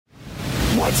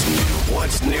What's new?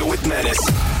 What's new with Menace?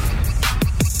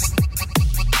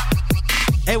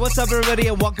 Hey, what's up, everybody,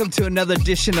 and welcome to another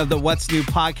edition of the What's New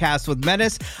podcast with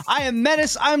Menace. I am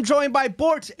Menace. I'm joined by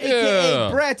Bort,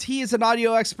 a.k.a. Brett. He is an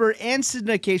audio expert and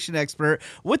syndication expert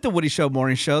with the Woody Show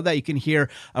Morning Show that you can hear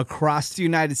across the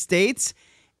United States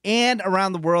and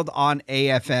around the world on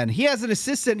AFN. He has an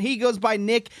assistant. He goes by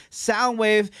Nick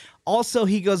Soundwave. Also,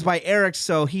 he goes by Eric,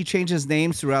 so he changes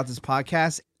names throughout this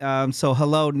podcast. So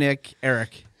hello, Nick,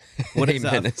 Eric. What is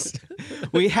up?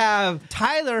 We have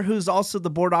Tyler, who's also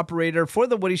the board operator for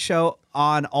the Woody Show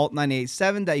on Alt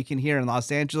 98.7 that you can hear in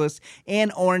Los Angeles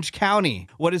and Orange County.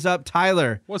 What is up,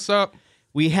 Tyler? What's up?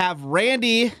 We have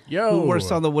Randy, who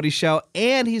works on the Woody Show,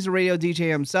 and he's a radio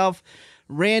DJ himself.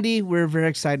 Randy, we're very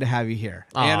excited to have you here.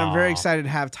 And I'm very excited to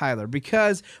have Tyler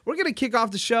because we're going to kick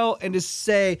off the show and just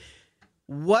say,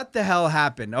 what the hell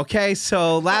happened? Okay,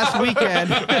 so last weekend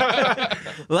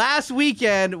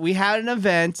we had an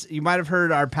event. You might have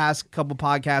heard our past couple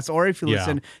podcasts, or if you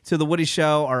listen to the Woody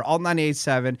Show or Alt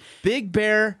 98.7, Big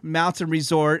Bear Mountain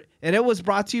Resort, and it was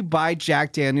brought to you by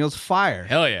Jack Daniel's Fire.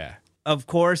 Hell yeah. Of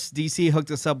course, DC hooked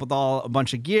us up with a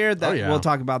bunch of gear. We'll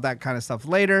talk about that kind of stuff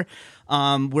later.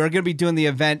 We're going to be doing the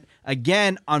event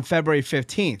again on February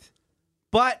 15th.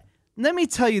 But let me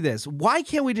tell you this. Why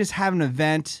can't we just have an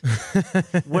event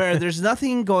where there's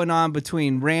nothing going on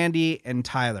between Randy and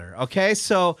Tyler? Okay,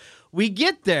 so we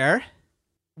get there.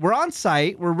 We're on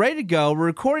site. We're ready to go. We're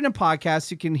recording a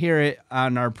podcast. You can hear it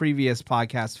on our previous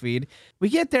podcast feed. We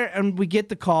get there and we get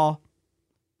the call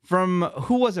from,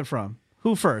 who was it from?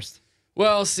 Who first?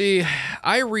 Well, see,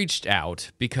 I reached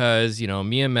out because,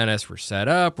 me and Menace were set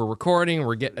up. We're recording.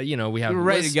 We're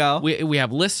ready to go. We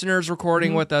have listeners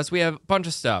recording with us. We have a bunch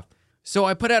of stuff. So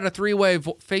I put out a three-way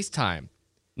FaceTime.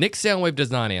 Nick Soundwave does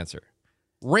not answer.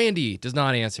 Randy does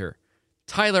not answer.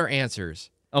 Tyler answers.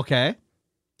 Okay.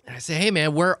 And I say, hey,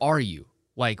 man, where are you?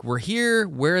 Like, we're here.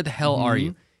 Where the hell are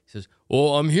you? He says,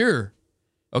 oh, I'm here.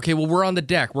 Okay, well, we're on the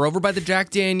deck. We're over by the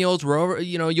Jack Daniels. We're over,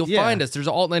 you'll find us. There's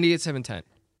Alt 98.710.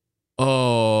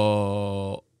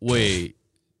 Oh, wait.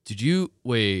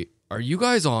 Are you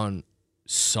guys on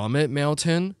Summit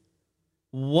Mountain?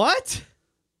 What?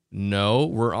 No,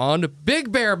 we're on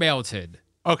Big Bear Mountain.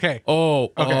 Okay.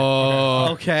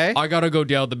 Okay. I gotta go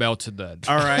down the mountain then.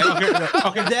 All right.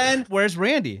 Okay. Then where's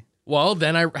Randy? Well,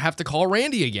 then I have to call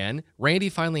Randy again. Randy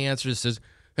finally answers, says,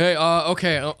 "Hey,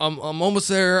 okay, I'm almost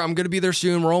there. I'm gonna be there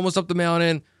soon. We're almost up the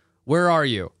mountain. Where are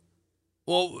you?"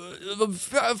 Well,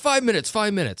 5 minutes.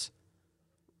 5 minutes.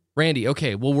 Randy,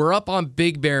 okay. Well, we're up on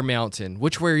Big Bear Mountain.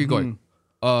 Which way are you going?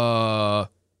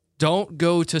 Don't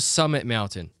go to Summit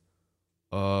Mountain.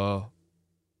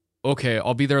 Okay,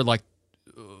 I'll be there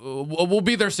we'll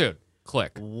be there soon.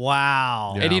 Click.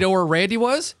 Wow. And you know where Randy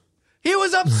was? He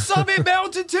was up Summit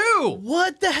Mountain too.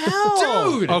 What the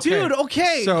hell? Dude,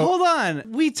 okay, so, hold on.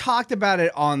 We talked about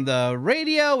it on the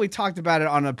radio. We talked about it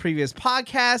on a previous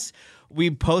podcast.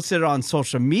 We posted it on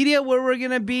social media where we're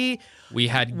going to be. We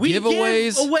had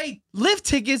giveaways. Gave away lift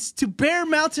tickets to Bear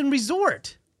Mountain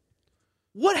Resort.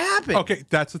 What happened? Okay,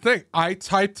 that's the thing. I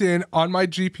typed in on my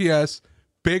GPS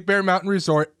Big Bear Mountain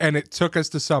Resort, and it took us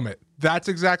to Summit. That's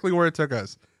exactly where it took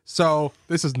us. So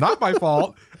this is not my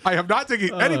fault. I am not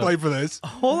taking any blame for this.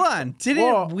 Hold on.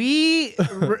 Didn't we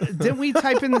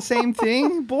type in the same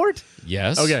thing, Bort?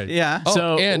 Yes. Okay. Yeah.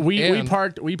 So we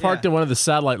parked in one of the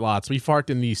satellite lots. We parked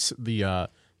in the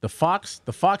Fox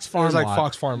Farm. It was like lot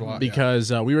Fox Farm lot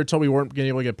because we were told we weren't going to be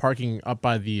able to get parking up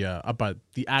by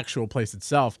the actual place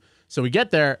itself. So we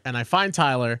get there and I find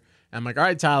Tyler. And I'm like, all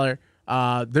right, Tyler.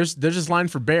 There's this line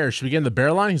for bears. Should we get in the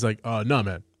bear line? He's like, no,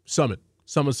 man.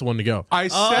 Summit's the one to go. I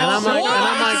said, okay.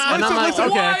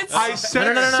 I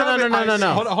said,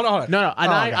 no. Hold on. No.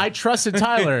 And I trusted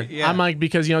Tyler. Yeah. I'm like,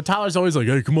 because Tyler's always like,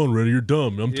 hey, come on, Randy, you're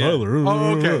dumb. I'm Tyler.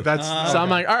 Oh, okay. So I'm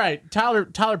like, all right, Tyler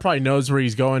probably knows where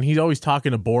he's going. He's always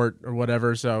talking to Bort or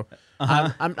whatever. So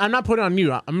I'm not putting on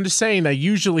you. I'm just saying that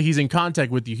usually he's in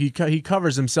contact with you. He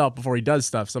covers himself before he does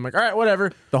stuff. So I'm like, all right,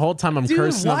 whatever. The whole time I'm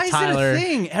cursing up Tyler. Why is it a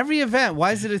thing? Every event,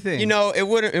 why is it a thing? It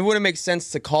wouldn't make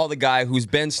sense to call the guy who's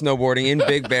been snowboarding in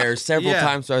Big Bear several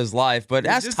times throughout his life, but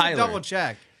ask just Tyler. Double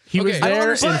check. He was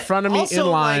there in front of me also,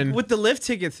 in line. Like, with the lift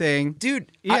ticket thing.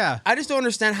 Dude, yeah. I just don't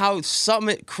understand how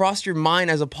Summit crossed your mind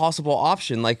as a possible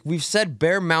option. Like, we've said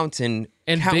Bear Mountain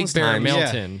and countless Big Bear times.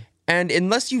 Mountain. And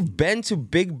unless you've been to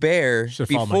Big Bear Should've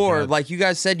followed my before, gut. like you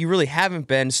guys said, you really haven't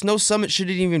been. Snow Summit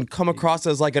shouldn't even come across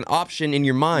as like an option in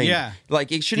your mind. Yeah.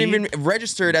 Like it shouldn't even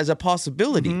registered as a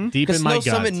possibility. Deep Because in my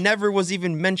Snow gut. Summit never was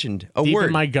even mentioned. A Deep word.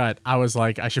 in my gut, I was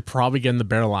like, I should probably get in the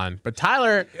bear line. But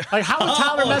Tyler, like, how would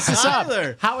Tyler mess this Tyler.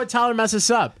 up? How would Tyler mess this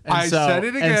up? And I said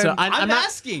it and so again. I'm not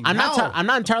asking, I'm not. how? I'm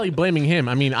not entirely blaming him.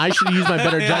 I mean, I should have used my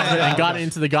better judgment and got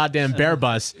into the goddamn bear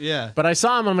bus. Yeah. But I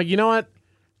saw him. I'm like, you know what?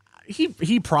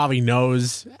 He probably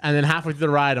knows. And then halfway through the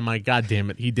ride, I'm like, God damn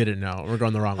it, he didn't know. We're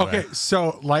going the wrong way. Okay,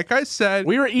 so like I said,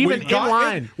 We were even in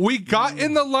line. We got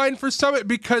in the line for Summit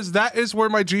because that is where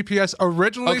my GPS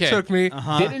originally Okay. took me.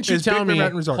 Didn't you is tell Big Bear me?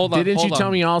 Mountain Resort. Hold on. Didn't you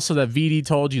tell me also that VD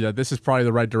told you that this is probably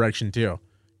the right direction too?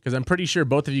 Because I'm pretty sure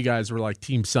both of you guys were like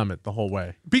Team Summit the whole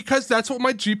way. Because that's what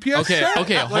my GPS Okay, said.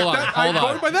 okay, hold on, I'm hold on.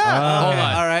 going by that. Hold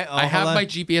on. all right. I have hold my on.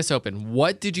 GPS open.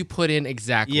 What did you put in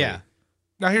exactly? Yeah.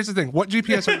 Now here's the thing. What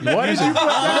GPS are you What using? did you put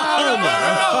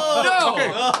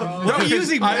No, We're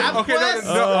using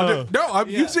MapQuest? I'm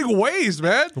using Waze,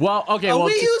 man. Well, okay. Well,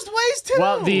 we used Waze too.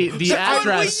 well, the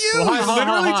address. You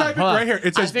literally type it right here.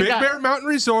 It I says think Big Bear Mountain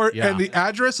Resort, Yeah. and the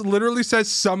address literally says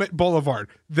Summit Boulevard.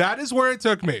 That is where it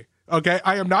took me. Okay,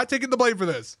 I am not taking the blame for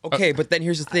this. Okay, but then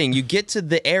here's the thing. You get to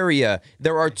the area,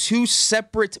 there are two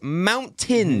separate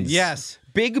mountains. Yes.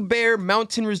 Big Bear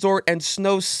Mountain Resort and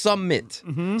Snow Summit.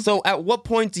 So at what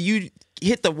point do you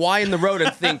hit the Y in the road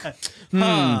and think,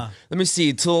 let me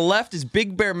see. To the left is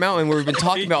Big Bear Mountain, where we've been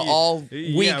talking about all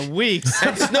week. Yeah, weeks.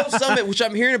 And Snow Summit, which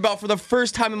I'm hearing about for the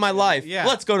first time in my life. Yeah.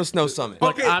 Let's go to Snow Summit.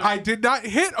 Okay, I did not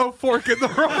hit a fork in the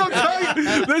road. I'm telling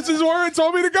you, this is where it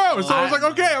told me to go. So I was like,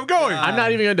 okay, I'm going. I'm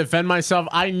not even going to defend myself.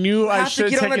 I knew I You have to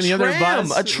should have get on taken a the other tram.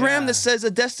 bus. A tram that says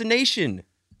a destination.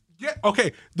 Yeah,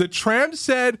 okay. The tram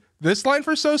said this line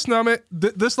for Snow Summit,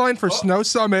 this line for Snow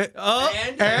Summit,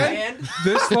 and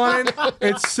this line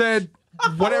it said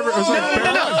whatever. It was like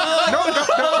no,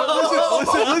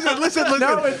 listen.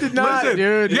 No, it did not, listen.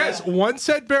 dude. Yes, one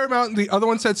said Bear Mountain, the other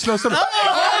one said Snow Summit.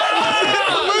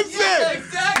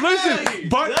 Listen,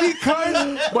 but because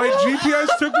my GPS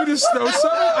took me to Snow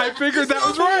Summit, I figured that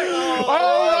was right.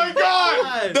 Oh my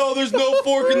god! No, there's no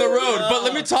fork in the road. But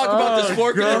let me talk about this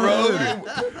fork in the road.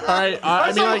 All right, I I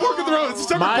mean, saw like, a fork in the road. It's a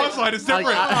separate bus line. It's different.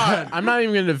 I'm not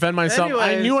even going to defend myself.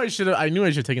 I Anyways. knew I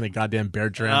should have taken the goddamn bear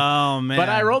tram. Oh, man. But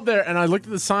I rode there and I looked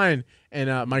at the sign.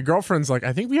 And my girlfriend's like,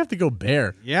 I think we have to go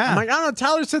bear. Yeah. I'm like, I don't know.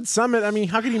 Tyler said Summit. I mean,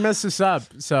 how could he mess this up?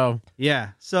 So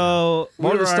Yeah. So we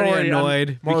Moral were of the already story,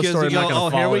 annoyed moral of the because story, we I'm go, not gonna oh,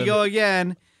 here follow we him. go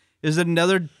again. There's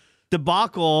another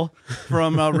debacle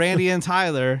from Randy and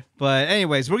Tyler. But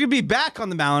anyways, we're gonna be back on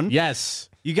the mountain. yes,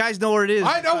 You guys know where it is.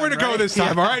 I know where to go this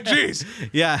time. All right, jeez.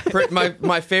 Yeah.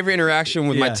 My favorite interaction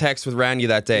with my Yeah. text with Randy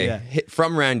that day. Yeah.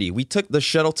 From Randy, we took the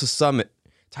shuttle to Summit.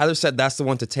 Tyler said that's the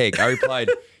one to take. I replied,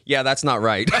 yeah, that's not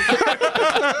right. you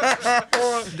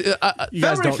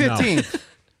guys February don't know. 15th.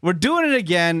 We're doing it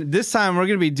again. This time we're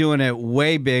going to be doing it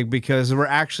way big because we're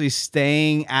actually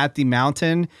staying at the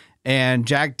mountain and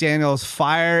Jack Daniel's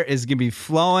fire is going to be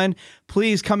flowing.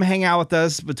 Please come hang out with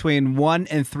us between 1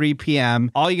 and 3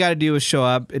 p.m. All you got to do is show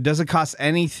up. It doesn't cost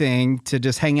anything to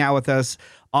just hang out with us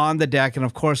on the deck. And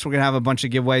of course, we're going to have a bunch of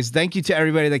giveaways. Thank you to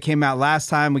everybody that came out last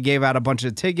time. We gave out a bunch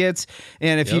of tickets.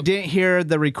 And if you didn't hear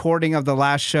the recording of the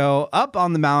last show up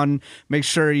on the mountain, make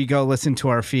sure you go listen to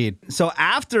our feed. So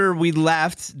after we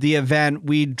left the event,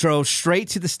 we drove straight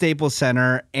to the Staples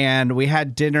Center and we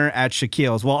had dinner at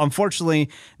Shaquilles. Well, unfortunately,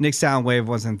 Nick Soundwave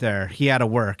wasn't there. He had to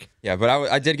work. Yeah, but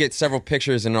I did get several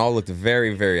pictures and it all looked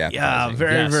very, very appetizing. Yeah,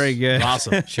 very, Yes. very good.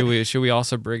 Awesome. Should we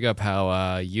also bring up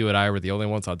how you and I were the only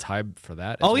ones on time for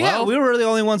that? Oh, as yeah, well? we were the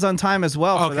only ones on time as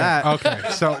well for that. Okay.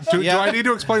 So do Yeah. I need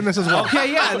to explain this as well?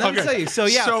 Okay, yeah, let me tell you. So,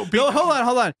 yeah, So no,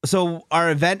 hold on. So, our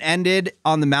event ended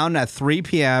on the mountain at 3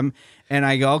 p.m., and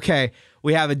I go, okay,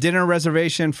 we have a dinner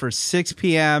reservation for 6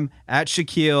 p.m. at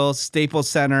Shaquille's, Staples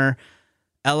Center,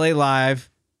 LA Live.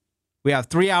 We have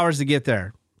 3 hours to get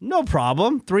there. No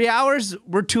problem. 3 hours,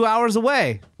 we're 2 hours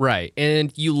away. Right.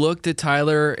 And you looked at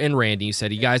Tyler and Randy. You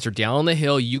said, you guys are down the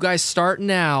hill. You guys start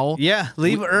now. Yeah,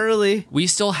 leave early. We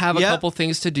still have a Yep. couple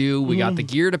things to do. We got the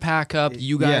gear to pack up.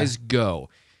 You guys go.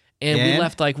 And we And?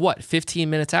 left like, what, 15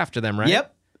 minutes after them, right?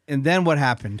 Yep. And then what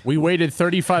happened? We waited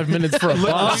 35 minutes for a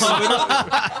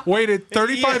bus. Waited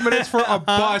 35 minutes for a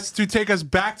bus to take us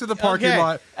back to the parking Okay,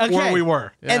 lot okay. where we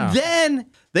were. Yeah. And then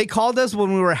they called us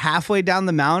when we were halfway down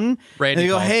the mountain. Randy and they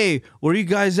go, called. hey, where are you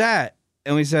guys at?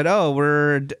 And we said, oh,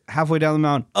 we're halfway down the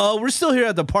mountain. Oh, we're still here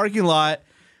at the parking lot.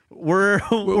 We're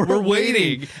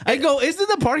waiting. I go, isn't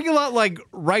the parking lot like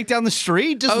right down the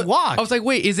street? Just walk. I was like,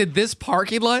 wait, is it this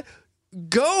parking lot?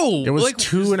 Go. It was like,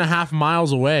 2.5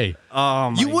 miles away.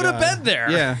 oh my you would have God. been there.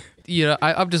 Yeah.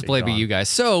 I'm just blaming you guys.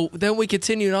 So then we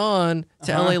continued on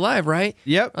to LA Live, right?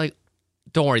 Yep. Like,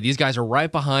 don't worry, these guys are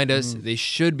right behind us. They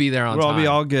should be there on We'll time. be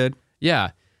all good.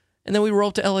 Yeah. And then we roll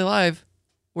up to LA Live.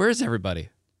 Where is everybody?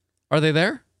 Are they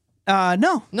there?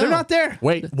 No, they're not there.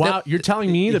 Wait, wow, you're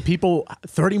telling me that people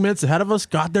 30 minutes ahead of us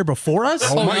got there before us?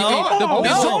 Oh my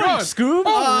God. Scoop?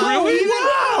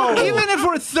 Even if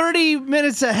we're 30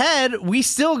 minutes ahead, we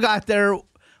still got there,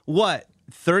 what,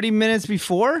 30 minutes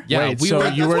before? Yeah, Wait, so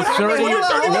you were 30.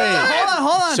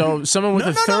 Hold on. So someone with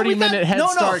a 30-minute head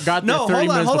start got there 30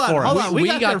 minutes before us. Hold on. We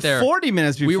got there 40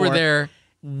 minutes before. We were there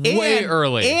way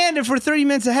early. And if we're 30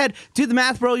 minutes ahead, do the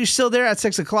math, bro. You're still there at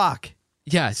 6 o'clock.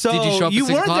 Yeah. So did you show up you at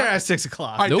 6 weren't o'clock? there at 6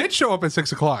 o'clock. I did show up at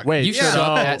 6 o'clock. Wait, You showed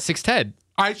up at 6:10.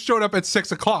 I showed up at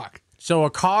 6 o'clock. So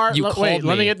a car. You wait, called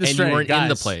let me me, get this and you straight. weren't in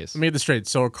the guys. place. Let me get this straight.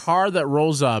 So a car that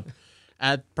rolls up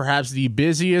at perhaps the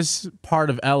busiest part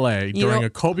of LA during know- a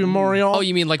Kobe Memorial. Oh,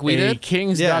 you mean like we a did?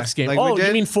 Kings Yeah, Ducks game. like we Oh, you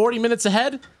did? mean 40 minutes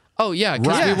ahead? Oh, yeah,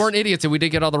 because Right. we weren't idiots and we did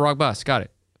get on the wrong bus. Got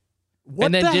it. What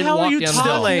And then the didn't hell walk are you down the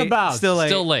talking hill. late. about? Still late.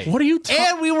 Still late. What are you talking?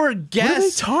 And we were guests. What are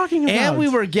they talking about? And we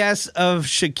were guests of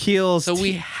Shaquille's So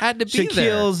we had to be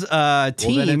there. Shaquille's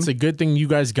team. Well, then it's a good thing you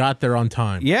guys got there on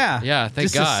time. Yeah. Yeah, thank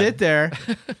Just God. to sit there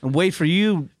and wait for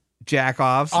you,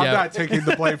 jack-offs. I'm Yeah. not taking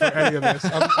the blame for any of this.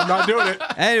 I'm not doing it.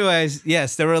 Anyways,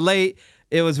 yes, they were late.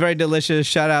 It was very delicious.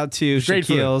 Shout out to Great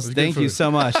food. It Shaquille's. was good Thank you food. so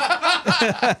much.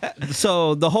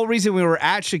 So the whole reason we were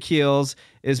at Shaquille's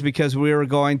is because we were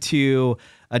going to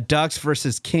a Ducks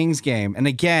versus Kings game. And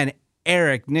again,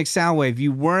 Eric, Nick Soundwave,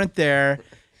 you weren't there.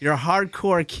 You're a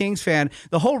hardcore Kings fan.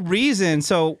 The whole reason,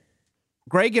 so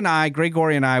Greg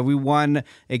Gory and I, we won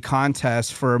a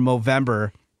contest for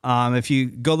Movember. If you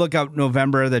go look up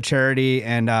November, the charity,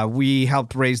 and we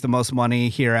helped raise the most money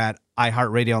here at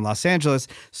iHeartRadio in Los Angeles.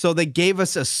 So they gave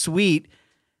us a suite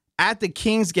at the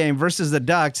Kings game versus the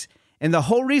Ducks. And the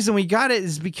whole reason we got it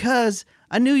is because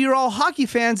I knew you're all hockey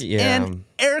fans, and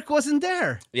Eric wasn't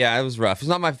there. Yeah, it was rough. It's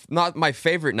not my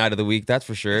favorite night of the week, that's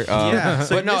for sure. So but you no,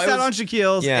 missed it out was, on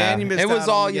Shaquille's, yeah, and you missed it was out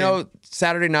all on the you game. know.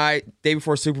 Saturday night, day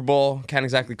before Super Bowl, can't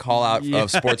exactly call out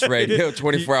of sports radio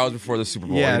 24 hours before the Super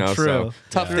Bowl. Yeah, you know, true. so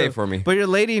tough day for me. But your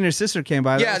lady and your sister came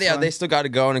by. That Yeah, was yeah, fun. they still got to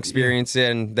go and experience it,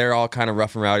 and they're all kind of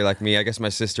rough and rowdy like me. I guess my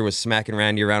sister was smacking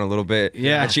Randy around a little bit.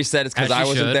 Yeah. and she said it's because As she I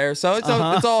wasn't should. there. So it's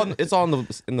all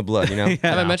in the blood, you know.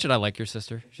 Have I mentioned I like your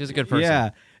sister? She's a good person.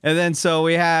 Yeah. And then so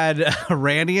we had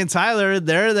Randy and Tyler.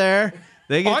 They're there.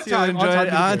 They get On to time, enjoy on time it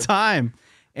to the on game. time.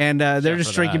 And they're just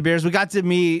for drinking that. beers. We got to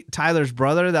meet Tyler's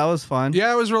brother. That was fun.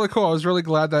 Yeah, it was really cool. I was really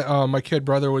glad that my kid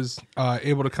brother was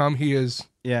able to come. He is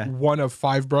one of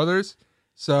 5 brothers.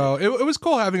 So it was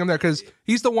cool having him there because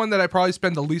he's the one that I probably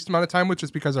spend the least amount of time with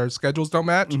just because our schedules don't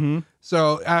match.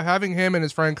 So having him and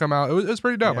his friend come out, it was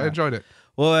pretty dope. I enjoyed it.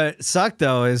 Well, what sucked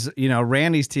though is,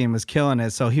 Randy's team was killing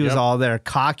it. So he was all there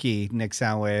cocky, Nick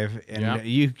Soundwave. And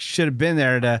you should have been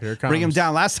there to Here it bring him comes.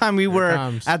 down. Last time we were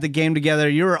comes. at the game together,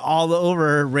 you were all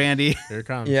over Randy. Here it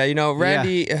comes. Yeah,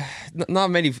 Randy.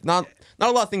 Not a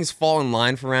lot of things fall in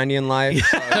line for Randy in life.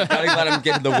 So gotta let him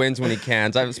get the wins when he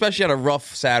can. Especially on a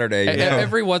rough Saturday. You know?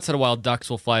 Every once in a while, ducks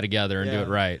will fly together and do it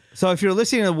right. So if you're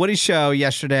listening to the Woody Show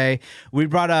yesterday, we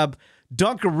brought up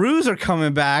Dunkaroos are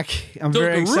coming back. I'm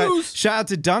very excited. Dunkaroos? Shout out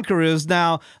to Dunkaroos.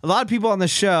 Now, a lot of people on the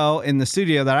show in the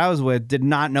studio that I was with did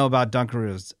not know about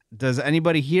Dunkaroos. Does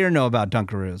anybody here know about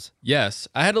Dunkaroos? Yes.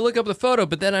 I had to look up the photo,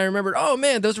 but then I remembered, oh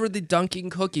man, those were the dunking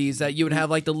cookies that you would have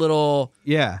like the little,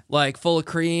 Yeah. like full of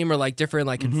cream or like different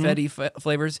like confetti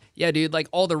flavors. Yeah, dude, like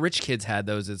all the rich kids had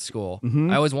those at school.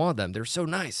 I always wanted them. They're so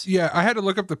nice. Yeah, I had to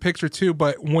look up the picture too,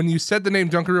 but when you said the name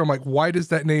Dunkaroo, I'm like, why does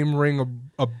that name ring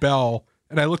a bell?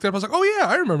 And I looked up, I was like, oh yeah,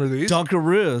 I remember these.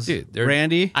 Dunkaroos. Dude, they're-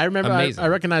 Randy? I remember. Amazing. I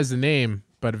recognize the name,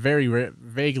 but very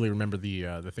vaguely remember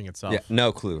the thing itself. Yeah,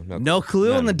 no clue. No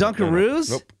clue on the Dunkaroos?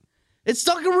 Nope. It's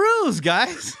Dunkaroos,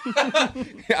 guys.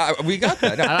 Yeah, we got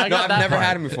that. No, I got I've that never part.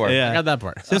 had him before. Yeah. I got that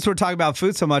part. Since we're talking about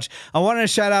food so much, I wanted to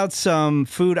shout out some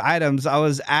food items. I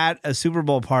was at a Super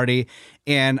Bowl party,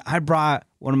 and I brought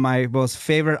one of my most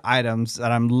favorite items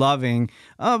that I'm loving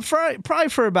probably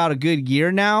for about a good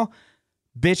year now.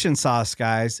 Bitchin' sauce,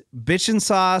 guys. Bitchin'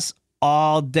 sauce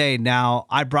all day. Now,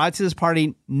 I brought it to this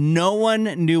party. No one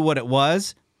knew what it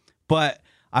was, but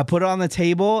I put it on the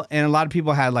table, and a lot of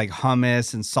people had like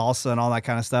hummus and salsa and all that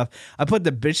kind of stuff. I put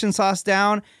the bitchin' sauce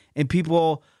down, and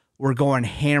people were going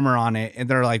hammer on it, and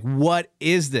they're like, what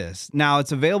is this? Now,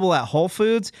 it's available at Whole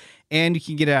Foods, and you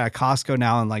can get it at Costco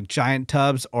now in like giant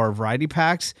tubs or variety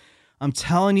packs. I'm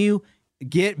telling you,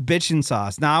 get bitchin'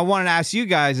 sauce. Now, I wanted to ask you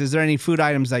guys, is there any food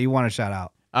items that you want to shout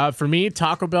out? For me,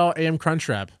 Taco Bell AM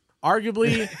Crunchwrap,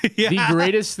 arguably the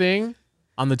greatest thing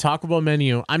on the Taco Bell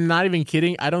menu. I'm not even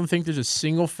kidding. I don't think there's a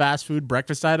single fast food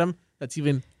breakfast item that's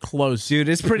even close. Dude,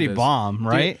 it's pretty bomb,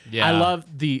 right? Dude, I love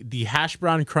the hash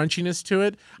brown crunchiness to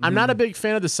it. I'm not a big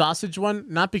fan of the sausage one,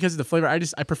 not because of the flavor.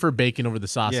 I prefer bacon over the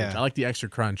sausage. Yeah. I like the extra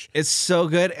crunch. It's so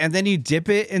good. And then you dip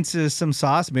it into some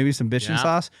sauce, maybe some bitchin'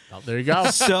 sauce. Oh, there you go.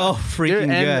 So freaking Dude,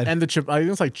 good. And the I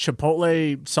think it's like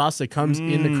chipotle sauce that comes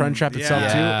in the Crunchwrap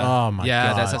itself too. Oh my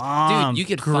god. That's dude. You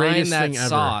could Greatest find that thing ever.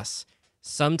 sauce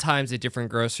sometimes at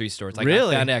different grocery stores. Like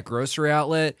Really? I found it at Grocery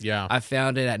Outlet. Yeah. I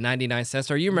found it at 99 cents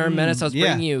store. You remember Menace? I was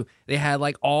bringing you. They had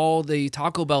like all the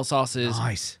Taco Bell sauces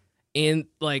Nice. in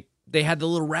like they had the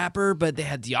little wrapper, but they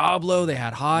had Diablo. They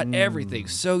had hot everything.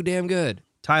 So damn good.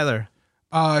 Tyler.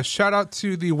 Shout out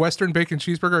to the Western Bacon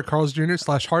Cheeseburger at Carl's Jr. /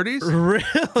 Hardee's.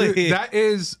 Really? Dude, that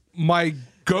is my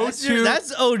go-to.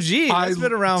 That's OG. That's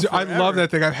been around I forever. love that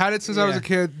thing. I've had it since I was a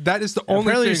kid. That is the only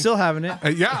Apparently thing. you're still having it.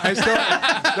 Yeah,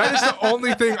 that is the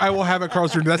only thing I will have at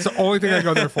Carl's Jr. That's the only thing I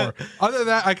go there for. Other than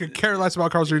that, I could care less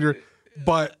about Carl's Jr.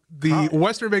 But the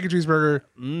Western Bacon Cheeseburger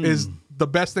is the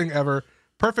best thing ever.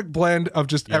 Perfect blend of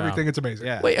just everything. It's amazing.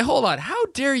 Yeah. Wait, hold on. How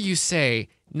dare you say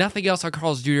nothing else on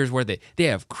Carl's Jr. is worth it? They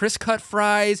have crisp cut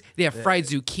fries. They have fried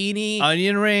zucchini.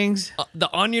 Onion rings.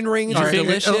 The onion rings All are right.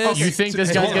 delicious. Okay. You think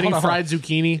this guy's getting fried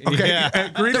zucchini? Okay,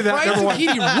 agree to The that. fried Number one.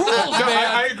 zucchini rules, No,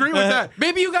 man. I agree with that.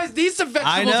 Maybe you guys need some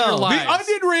vegetables in know. your The lives. The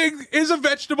onion ring is a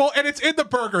vegetable and it's in the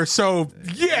burger. So,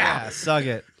 yeah. Suck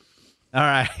it. All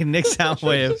right. Nick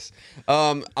Soundwave.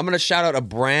 I'm gonna shout out a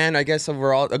brand, I guess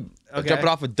overall. Jumping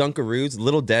off of Dunkaroos,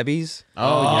 Little Debbie's.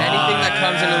 Oh, yeah. Anything that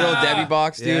comes in a Little Debbie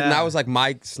box, dude. Yeah. And that was like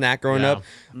my snack growing up.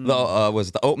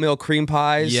 Was the oatmeal cream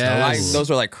pies. Yes. Those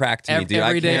are like crack to me, dude.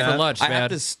 Every day can't- for lunch, I man.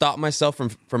 have to stop myself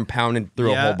from pounding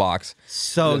through a Yeah. whole box.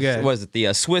 So good. Was it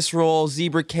the Swiss rolls,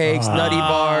 zebra cakes, nutty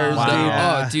bars, wow. dude?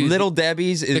 Yeah. Oh, dude. Little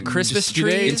Debbie's. The Christmas just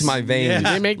trees? into my veins.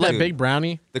 Yeah. They make that Dude, big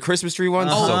brownie. The Christmas tree ones.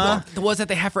 Uh-huh. So good. The ones that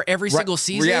they have for every single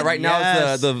season. Yeah, right now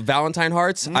Yes. it's the Valentine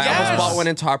hearts. I Yes. almost bought one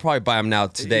into. I'll probably buy them now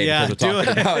today Yeah, because we're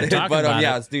talking about it. Talking But about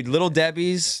yeah, it. dude, Little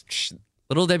Debbie's.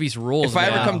 Little Debbie's rules. If I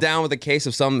ever man. come down with a case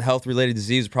of some health related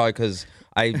disease, probably because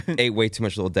I ate way too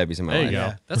much Little Debbie's in my There life. you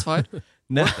go. That's fine.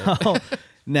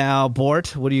 Now,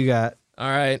 Bort, what do you got? All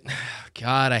right.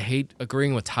 God, I hate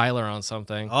agreeing with Tyler on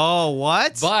something. Oh,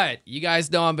 what? But you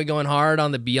guys know I've been going hard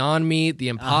on the Beyond Meat, the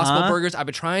Impossible Burgers. I've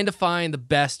been trying to find the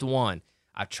best one.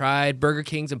 I've tried Burger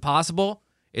King's Impossible.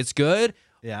 It's good.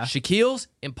 Yeah. Shaquilles,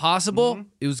 Impossible.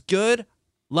 It was good.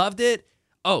 Loved it.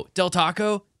 Oh, Del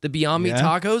Taco, the Beyond Meat Yeah.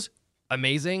 tacos.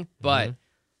 Amazing. But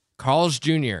Carl's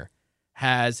Jr.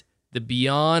 has the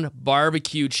Beyond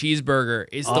Barbecue Cheeseburger.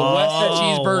 It's the Western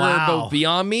cheeseburger, wow. but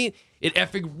Beyond Meat. It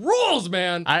effing rules,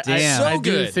 man. I Damn.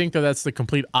 do good. think that's the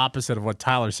complete opposite of what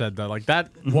Tyler said, though. Like, that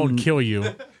won't kill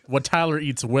you. What Tyler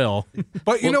eats will.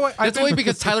 But you know what? That's only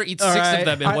because Tyler eats six right.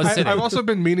 of them in one sitting. I've also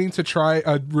been meaning to try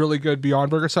a really good Beyond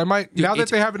Burger, so I might. Now that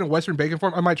it's- they have it in Western bacon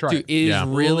form, I might try Dude, it. it is Yeah.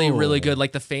 really, really good.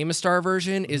 Like the Famous Star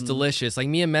version is delicious. Like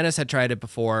me and Menace had tried it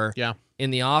before Yeah. in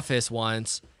the office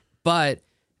once. But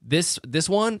this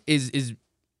one is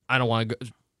I don't want to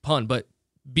pun, but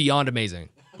beyond amazing.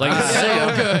 Like it's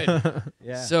so good.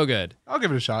 Yeah. So good. I'll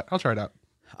give it a shot. I'll try it out.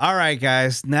 All right,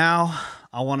 guys. Now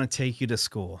I want to take you to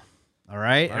school. All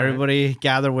right. Everybody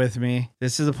gather with me.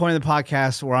 This is the point of the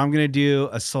podcast where I'm going to do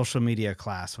a social media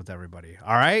class with everybody.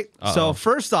 All right. So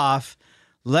first off,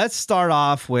 let's start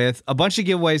off with a bunch of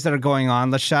giveaways that are going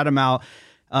on. Let's shout them out.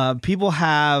 People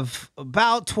have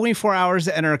about 24 hours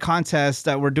to enter a contest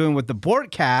that we're doing with the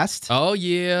Bortcast. Oh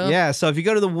yeah. Yeah, so if you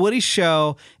go to the Woody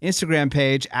Show Instagram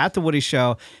page at the Woody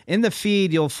Show, in the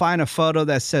feed you'll find a photo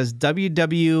that says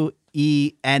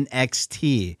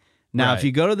WWENXT. Now, if Right.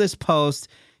 you go to this post,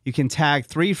 you can tag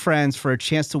 3 friends for a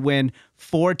chance to win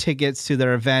 4 tickets to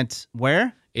their event.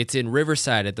 Where? It's in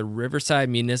Riverside at the Riverside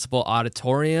Municipal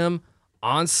Auditorium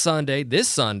on Sunday. This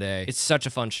Sunday. It's such a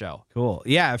fun show. Cool.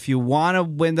 Yeah, if you want to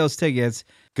win those tickets,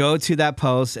 go to that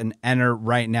post and enter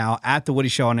right now at The Woody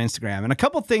Show on Instagram. And a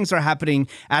couple things are happening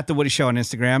at The Woody Show on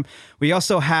Instagram. We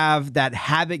also have that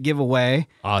Habit giveaway.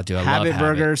 Oh, dude, I love Habit Habit.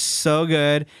 Burger, so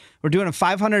good. We're doing a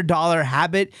 $500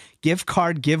 Habit gift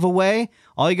card giveaway.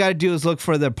 All you got to do is look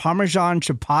for the Parmesan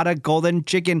Ciabatta Golden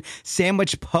Chicken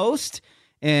Sandwich post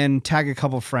and tag a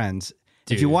couple friends.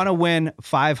 If you Dude. want to win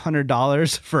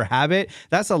 $500 for Habit,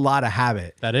 that's a lot of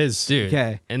Habit. That is. Dude.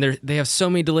 Okay. And they have so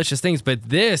many delicious things, but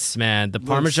this, man, the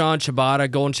Parmesan Ciabatta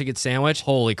Golden Chicken Sandwich,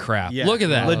 holy crap. Yeah. Look at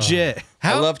that. Legit.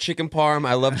 I love chicken parm.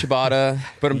 I love ciabatta.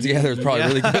 Put them together. It's probably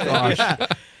really good.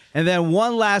 And then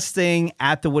one last thing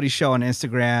at The Woody Show on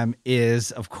Instagram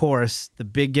is, of course, the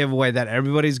big giveaway that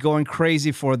everybody's going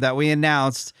crazy for that we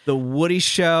announced, the Woody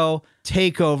Show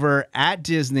Takeover at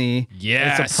Disney.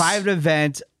 Yes. It's a private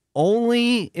event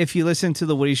Only if you listen to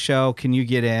The Woody Show can you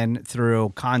get in through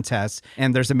contests.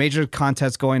 And there's a major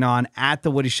contest going on at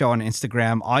The Woody Show on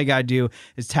Instagram. All you got to do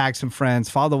is tag some friends,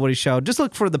 follow The Woody Show. Just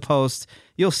look for the post.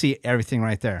 You'll see everything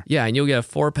right there. Yeah, and you'll get a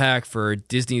 4-pack for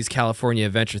Disney's California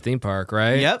Adventure Theme Park,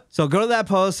 right? Yep. So go to that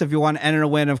post if you want to enter to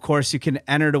win. Of course, you can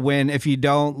enter to win if you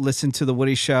don't listen to The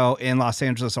Woody Show in Los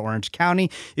Angeles or Orange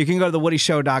County. You can go to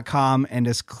thewoodyshow.com and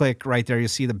just click right there. You'll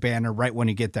see the banner right when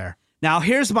you get there. Now,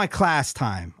 here's my class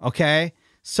time, okay?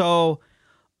 So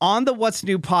on the What's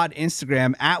New Pod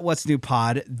Instagram, at What's New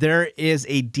Pod, there is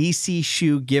a DC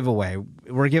shoe giveaway.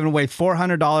 We're giving away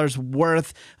 $400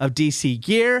 worth of DC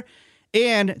gear.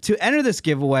 And to enter this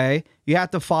giveaway, you have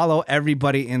to follow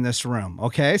everybody in this room,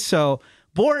 okay? So,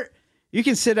 Bort, you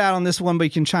can sit out on this one, but you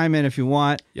can chime in if you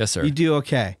want. Yes, sir. You do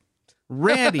okay.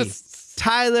 Randy,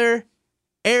 Tyler,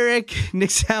 Eric, Nick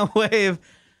Soundwave,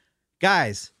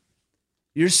 guys,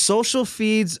 your social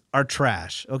feeds are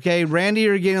trash, okay? Randy,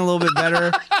 you're getting a little bit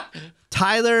better.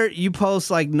 Tyler, you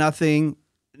post like nothing.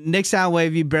 Nick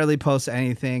Soundwave, you barely post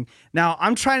anything. Now,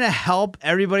 I'm trying to help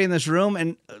everybody in this room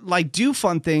and like do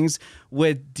fun things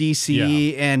with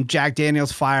DC and Jack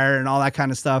Daniel's Fire and all that kind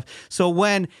of stuff. So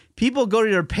when people go to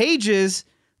your pages,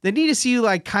 they need to see you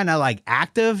like kind of like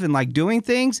active and like doing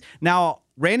things. Now,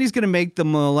 Randy's going to make the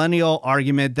millennial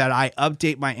argument that I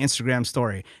update my Instagram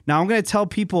story. Now, I'm going to tell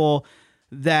people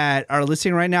that are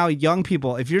listening right now, young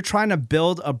people, if you're trying to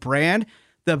build a brand,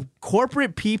 the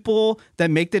corporate people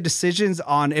that make the decisions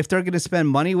on if they're going to spend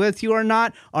money with you or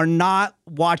not are not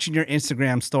watching your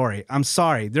Instagram story. I'm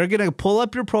sorry. They're going to pull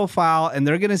up your profile and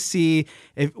they're going to see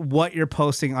what you're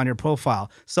posting on your profile.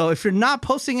 So if you're not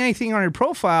posting anything on your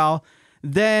profile,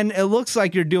 then it looks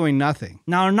like you're doing nothing.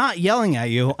 Now, I'm not yelling at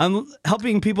you. I'm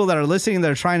helping people that are listening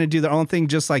that are trying to do their own thing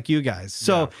just like you guys.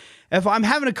 So if I'm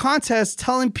having a contest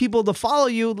telling people to follow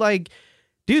you, like,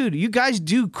 dude, you guys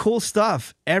do cool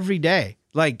stuff every day.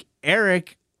 Like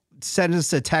Eric sent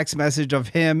us a text message of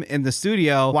him in the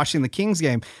studio watching the Kings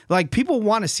game. Like people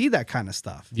want to see that kind of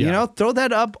stuff. Yeah. You know, throw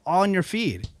that up on your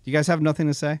feed. You guys have nothing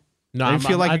to say? No, Do you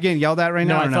feel like you're getting yelled at right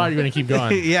now? No, I thought you were going to keep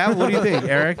going. Yeah, what do you think,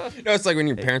 Eric? No, it's like when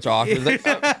your parents are awkward. Like,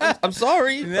 I'm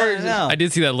sorry. No. I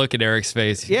did see that look in Eric's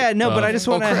face. Yeah, no, but I just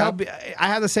want to crap. help. I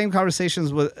have the same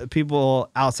conversations with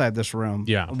people outside this room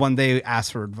when they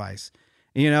ask for advice.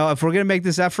 You know, if we're going to make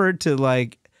this effort to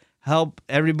like help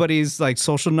everybody's like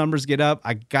social numbers get up,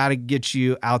 I got to get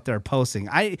you out there posting.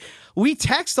 We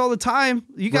text all the time.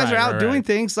 You guys are out doing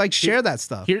things, like share that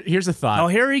stuff. Here's a thought. Oh,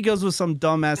 here he goes with some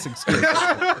dumbass excuse.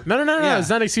 No. Yeah. It's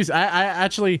not an excuse. I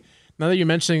actually, now that you're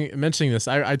mentioning this,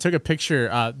 I took a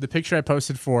picture. The picture I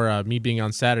posted for me being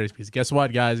on Saturdays, because guess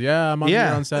what, guys? Yeah, I'm on here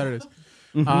on Saturdays.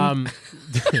 The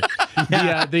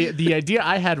idea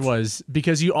I had was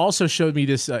because you also showed me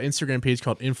this Instagram page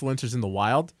called Influencers in the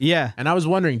Wild. Yeah. And I was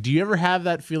wondering, do you ever have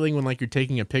that feeling when like you're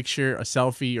taking a picture, a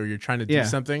selfie, or you're trying to do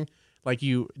something? Like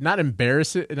you're not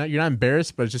embarrassed,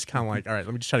 but it's just kind of like, all right,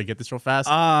 let me just try to get this real fast.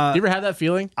 Do you ever have that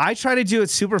feeling? I try to do it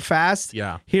super fast.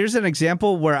 Yeah. Here's an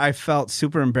example where I felt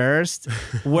super embarrassed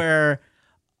where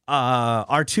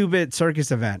our 2-Bit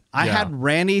Circus event. I had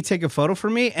Randy take a photo for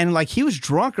me and like he was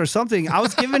drunk or something. I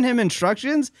was giving him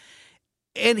instructions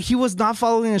and he was not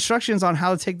following the instructions on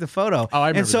how to take the photo. Oh, I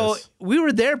remember And so this. we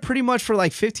were there pretty much for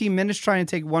like 15 minutes trying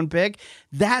to take one pic.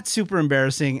 That's super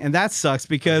embarrassing and that sucks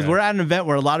because we're at an event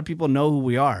where a lot of people know who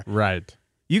we are. Right.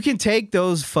 You can take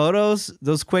those photos,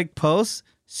 those quick posts,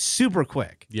 super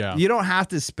quick. Yeah. You don't have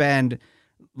to spend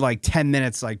like 10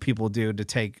 minutes like people do to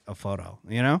take a photo,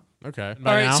 you know? Okay.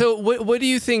 All right. So, what do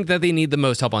you think that they need the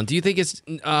most help on? Do you think it's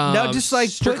just like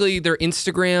strictly their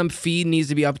Instagram feed needs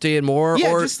to be updated more?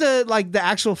 Yeah, or just the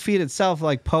actual feed itself,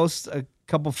 like post a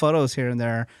couple photos here and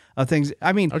there of things.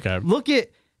 I mean, look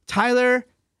at Tyler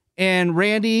and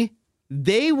Randy.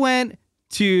 They went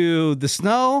to the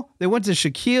snow, they went to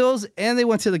Shaquilles, and they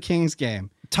went to the Kings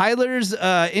game. Tyler's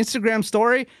Instagram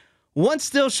story, one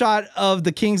still shot of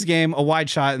the Kings game, a wide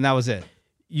shot, and that was it.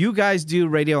 You guys do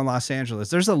radio in Los Angeles.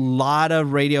 There's a lot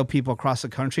of radio people across the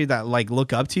country that like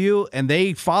look up to you and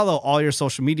they follow all your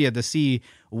social media to see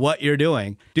what you're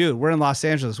doing. Dude, we're in Los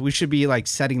Angeles. We should be like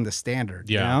setting the standard.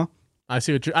 Yeah. You know? I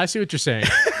see what you're saying.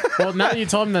 Well, now that you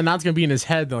told him that, now it's gonna be in his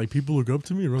head that like people look up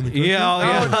to me around the country.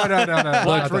 No.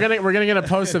 Watch, we're gonna get a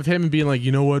post of him being like,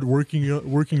 you know what, working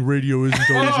radio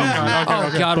isn't always easy.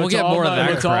 oh god, we'll get more of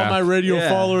that To all crap. my radio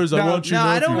followers, I want you to know.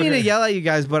 I if don't you- mean to yell at you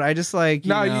guys, but I just like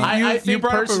No, know, you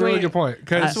brought up a really good point.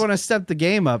 I just want to step the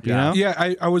game up, you know?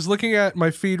 Yeah, I was looking at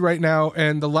my feed right now,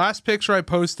 and the last picture I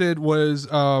posted was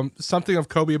something of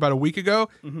Kobe about a week ago,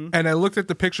 and I looked at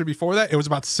the picture before that. It was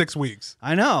about 6 weeks.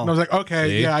 I know. And I was like,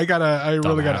 okay, See? I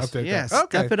really gotta update Yeah, that.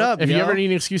 step it up. If you yo. ever need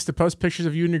an excuse to post pictures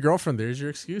of you and your girlfriend, there's your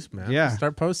excuse, man. Yeah. Just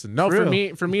start posting. No,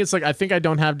 True. for me, it's like I think I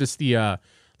don't have just the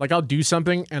like I'll do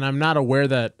something and I'm not aware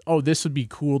that this would be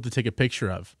cool to take a picture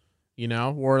of,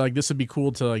 or like this would be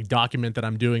cool to like document that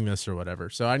I'm doing this or whatever.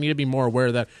 So I need to be more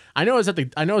aware that I know I was at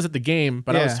the game,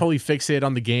 but I was Yeah. totally fixated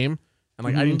on the game and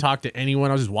like I didn't talk to anyone.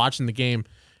 I was just watching the game,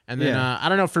 and then I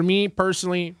don't know. For me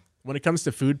personally, when it comes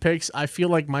to food pics, I feel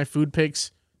like my food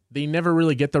pics, they never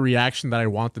really get the reaction that I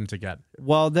want them to get.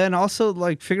 Well, then also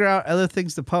like figure out other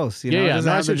things to post. You know, Yeah, it doesn't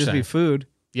no, I have see to what just you're be saying. food.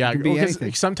 Yeah, It could be because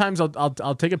anything. sometimes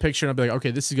I'll take a picture and I'll be like,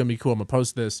 okay, this is gonna be cool. I'm gonna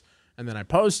post this, and then I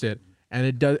post it, and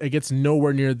it gets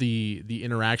nowhere near the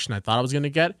interaction I thought I was gonna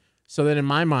get. So then in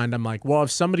my mind, I'm like, well,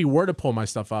 if somebody were to pull my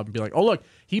stuff up and be like, oh look,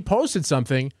 he posted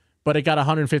something, but it got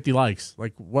 150 likes.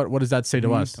 Like, what does that say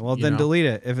to us? Well, you then know? delete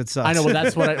it if it sucks. I know. Well,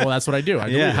 that's what I do. I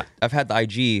delete Yeah. it. I've had the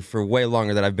IG for way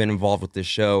longer that I've been involved with this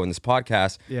show and this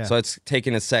podcast. Yeah. So it's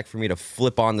taken a sec for me to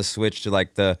flip on the switch to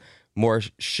like the more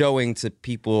showing to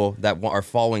people that are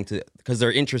following to because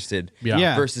they're interested.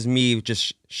 Yeah. Versus me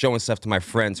just showing stuff to my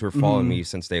friends who are following me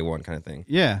since day one, kind of thing.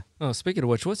 Yeah. Oh, speaking of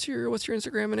which, what's your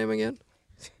Instagram name again?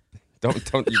 Don't.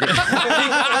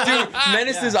 Dude,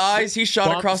 Menace's eyes. He shot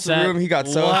Bump across the set. room. He got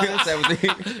so What? upset with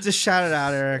me. Just shout it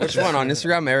out, Eric. Which one on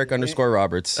Instagram?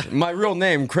 Eric_Roberts. My real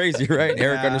name, crazy, right?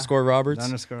 Eric_Roberts.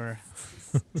 Underscore.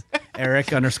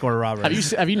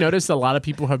 Eric_Roberts. Have you noticed a lot of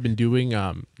people have been doing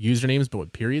usernames but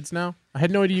with periods now? I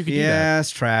had no idea you could do that. Yeah, it's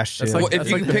trash. That's too. like- Well, if That's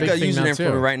you the could pick big a thing now, username for too.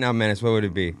 me right now, Menace, what would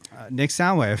it be? Nick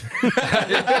Soundwave.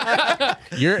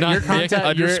 Your Nick contact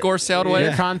underscore Soundwave?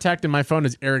 Your contact in my phone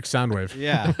is Eric Soundwave.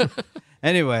 Yeah.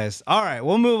 Anyways, all right,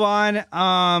 we'll move on.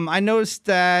 I noticed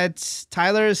that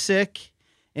Tyler is sick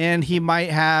and he might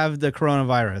have the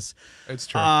coronavirus. It's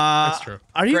true. Uh, it's true.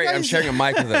 Are you Great, guys I'm sharing a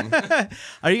mic with him.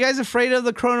 Are you guys afraid of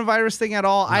the coronavirus thing at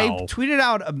all? I No. tweeted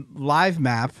out a live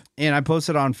map and I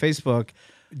posted on Facebook.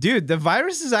 Dude, the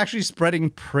virus is actually spreading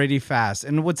pretty fast.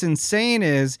 And what's insane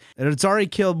is that it's already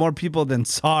killed more people than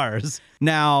SARS.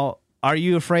 Now, are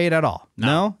you afraid at all?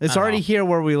 No? It's not at already all. here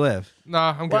where we live.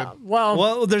 Nah, I'm good.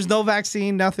 Well, there's no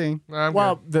vaccine, nothing. Nah, I'm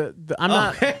well, good. I'm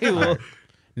not. Okay, well,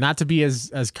 Not to be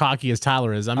as cocky as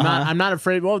Tyler is. I'm not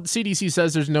afraid. Well, the CDC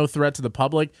says there's no threat to the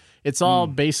public. It's all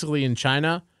basically in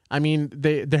China. I mean,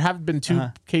 there have been two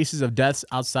cases of deaths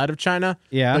outside of China.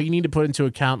 Yeah. But you need to put into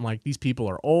account like these people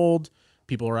are old.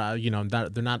 People are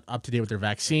they're not up to date with their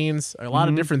vaccines. A lot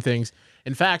of different things.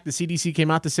 In fact, the CDC came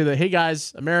out to say that, hey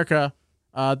guys, America,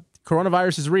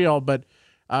 coronavirus is real, but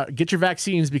get your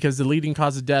vaccines because the leading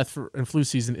cause of death in flu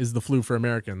season is the flu for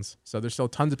Americans. So there's still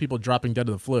tons of people dropping dead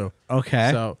of the flu. okay.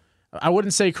 So I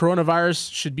wouldn't say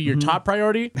coronavirus should be your top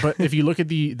priority, but if you look at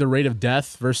the rate of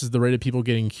death versus the rate of people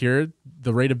getting cured,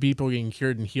 the rate of people getting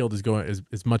cured and healed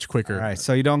is much quicker. All right,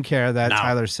 so you don't care that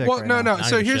Tyler's sick Well, right no, now. no.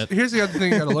 So give a shit. here's the other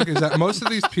thing you got to look is that most of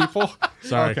these people.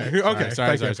 Sorry. Okay.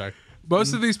 Sorry. Thank you.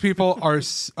 Most of these people are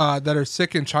that are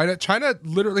sick in China. China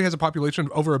literally has a population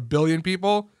of over 1 billion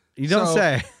people. You don't So-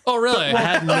 say. Oh, really? I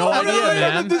had no idea,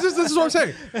 man. This is what I'm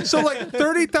saying. So like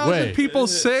 30,000 Wait. people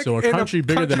sick. So a in country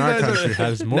bigger than our that is- country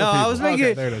has more No, people. I was making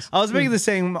Okay, there it is. I was making the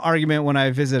same argument when I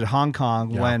visited Hong Kong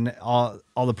when all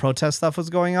the protest stuff was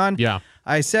going on. Yeah.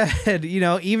 I said,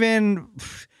 even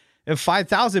if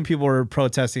 5,000 people were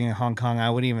protesting in Hong Kong, I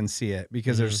wouldn't even see it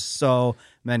because there's so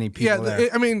many people Yeah, there.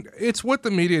 I mean, it's what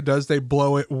the media does. They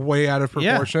blow it way out of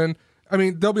proportion. I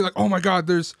mean, they'll be like, "Oh my God,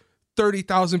 there's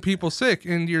 30,000 people sick,"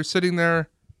 and you're sitting there.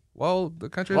 Well, the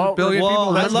country has 1 billion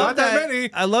people. That's not that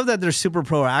many. I love that they're super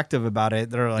proactive about it.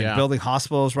 They're like Yeah. building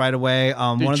hospitals right away. Dude,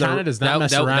 One of China the does not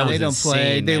mess that around. was they don't play.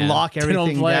 insane, They man. lock don't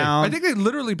everything play. down. I think they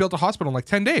literally built a hospital in like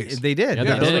 10 days. They did. Yeah, Yeah, they're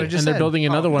that's what I building, just and they're said. building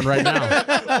another one right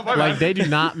now. Like they do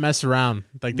not mess around.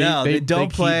 Like They don't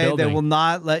keep play. They building. will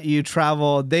not let you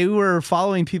travel. They were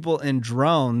following people in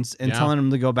drones and Yeah. telling them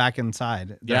to go back inside.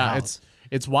 their Yeah, house.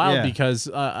 it's wild Yeah. because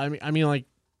I mean, like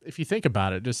if you think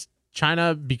about it, just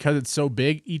China, because it's so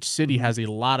big, each city has a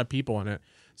lot of people in it,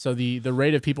 so the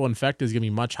rate of people infected is gonna be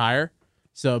much higher.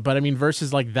 So, but I mean,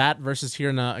 versus like that versus here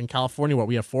in California, what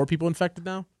we have 4 people infected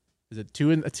now. Is it two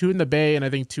in the Bay and I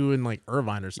think 2 in like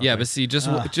Irvine or something? Yeah, but see,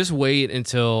 just wait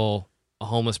until a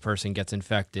homeless person gets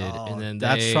infected, and then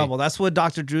That's they, trouble. That's what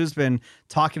Dr. Drew's been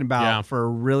talking about Yeah. for a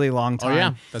really long time.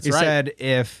 yeah, that's he right. said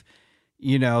if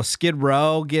Skid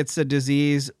Row gets a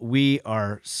disease, we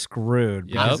are screwed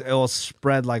because it will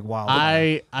spread like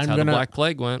wildfire. I'm That's how the gonna. Black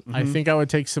Plague went. I think I would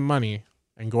take some money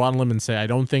and go on a limb and say I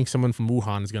don't think someone from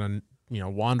Wuhan is gonna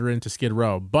wander into Skid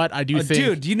Row, but I do think.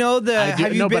 Dude, do you know I do-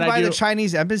 have you no, been but I by the do-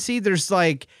 Chinese embassy? There's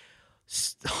like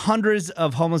hundreds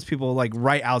of homeless people like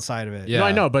right outside of it. Yeah. No,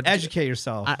 I know, but Educate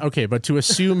yourself. okay, but to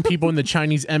assume people in the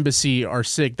Chinese embassy are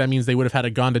sick, that means they would have had to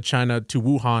gone to China to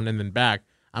Wuhan and then back.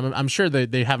 I'm sure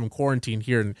that they have them quarantined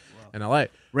here in LA.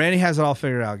 Randy has it all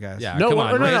figured out, guys. Yeah, No, come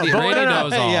on. no, no, Randy, but- Randy no, no,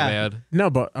 knows all, yeah. man. No,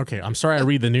 but okay. I'm sorry. I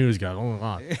read the news, guys. Oh my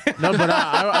god. No, but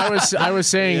I was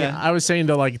saying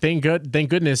that like thank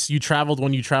goodness you traveled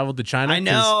when you traveled to China. I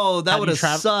know, 'cause that had would've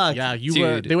you sucked. Yeah, you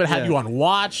Dude, they would have yeah. had you on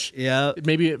watch. Yeah.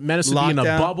 Maybe Menace would be in a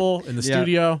Lockdown. bubble in the Yeah.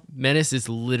 studio. Menace is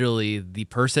literally the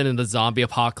person in the zombie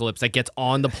apocalypse that gets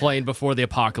on the plane before the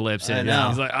apocalypse. And I know.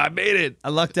 he's like, I made it. I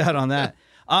lucked out on that.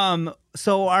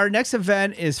 So our next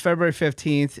event is February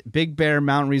 15th, Big Bear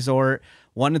Mountain Resort,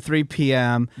 1 to 3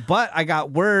 p.m. But I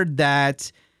got word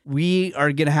that we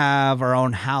are going to have our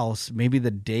own house maybe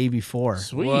the day before.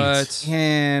 Sweet. What?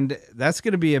 And that's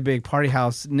going to be a big party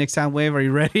house. Nick Soundwave, are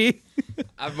you ready?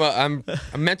 I'm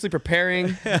mentally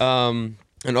preparing.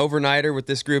 An overnighter with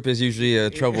this group is usually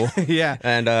trouble. Yeah.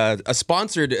 And a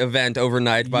sponsored event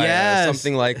overnight by Yes.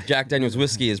 something like Jack Daniel's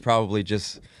whiskey is probably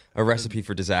just a recipe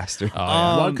for disaster.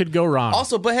 What could go wrong?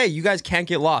 Also, but hey, you guys can't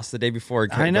get lost the day before.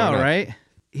 I know, going up. right?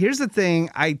 Here's the thing.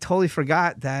 I totally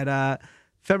forgot that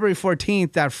February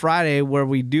 14th, that Friday, where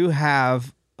we do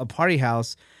have a party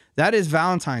house, that is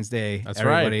Valentine's Day. That's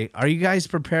right. everybody. Are you guys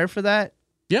prepared for that?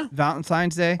 Yeah.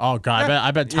 Valentine's Day? Oh god,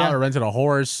 I bet Tyler rented a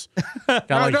horse. Got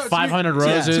like No, to be- 500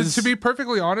 roses. To be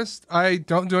perfectly honest, I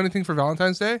don't do anything for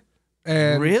Valentine's Day.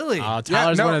 And Really?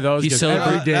 Tyler's no, one of those. he's 'cause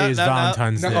celebrating- every day is No, no, no.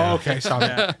 Valentine's No, Day. oh, okay,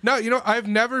 sorry. No, I've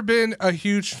never been a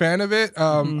huge fan of it.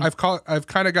 I've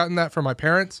kind of gotten that from my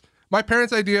parents. My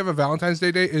parents' idea of a Valentine's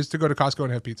Day date is to go to Costco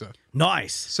and have pizza.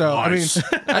 Nice. So I mean,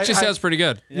 Actually sounds pretty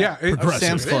good. yeah,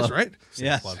 Sam's it Club. is, right?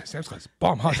 Yeah. Sam's Club,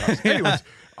 bomb hot dogs. Anyways,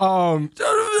 All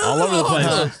over the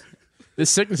place. This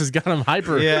sickness has got him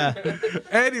hyper. Yeah.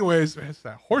 anyways, it's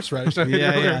that horseradish.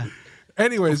 Yeah.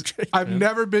 Anyways, I've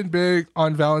never been big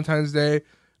on Valentine's Day.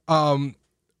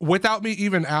 Without me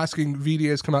even asking, VD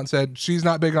has come out and said she's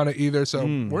not big on it either. So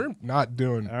we're not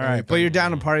doing. All right. But you're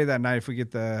down to party that night if we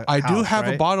get the I do house, have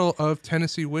right? a bottle of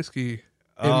Tennessee whiskey in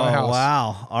Oh, my house.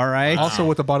 wow. All right. Also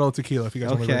with a bottle of tequila. If you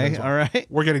guys want to Okay. All right.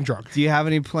 We're getting drunk. Do you have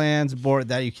any plans, Bort,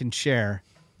 that you can share?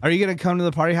 Are you going to come to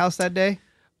the party house that day?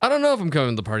 I don't know if I'm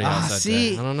coming to the party house that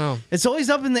see. day. I don't know. It's always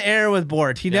up in the air with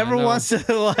Bort. He never I know. wants to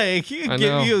like give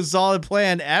know. you a solid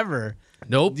plan ever.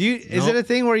 Nope. Is it a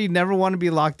thing where you never want to be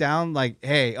locked down? Like,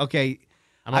 hey, okay,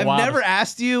 I've wild- never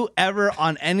asked you ever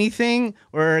on anything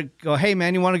or go, hey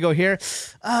man, you want to go here?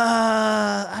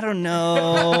 I don't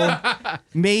know.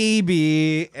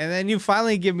 Maybe. And then you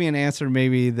finally give me an answer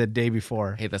maybe the day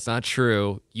before. Hey, that's not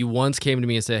true. You once came to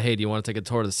me and said, hey, do you want to take a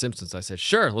tour of The Simpsons? I said,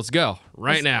 sure, let's go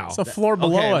right now. It's a floor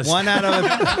below Okay, us. one out of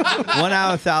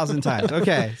 1,000 times.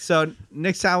 Okay, so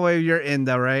Nick Soundwave, you're in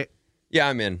though, right? Yeah,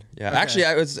 I'm in. Yeah, actually,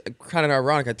 I was kind of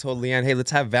ironic. I told Leanne, "Hey,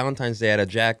 let's have Valentine's Day at a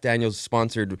Jack Daniel's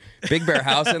sponsored Big Bear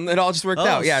house," and it all just worked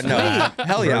out. Yeah, no,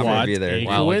 hell yeah, I'm gonna What be there. a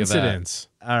Wow, look at that. coincidence.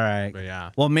 All right. But yeah.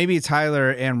 Well, maybe Tyler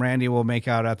and Randy will make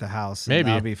out at the house. and Maybe.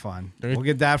 that'll be fun. We'll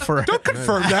get that for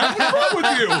Confirm that. What's wrong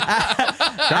with you?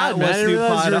 at man, What's I New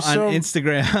realize Pod you're on so-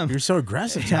 Instagram. You're so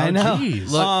aggressive, I Tyler. know.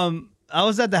 Jeez. I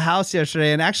was at the house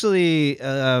yesterday, and actually,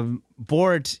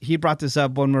 Bort, he brought this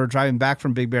up when we were driving back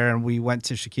from Big Bear, and we went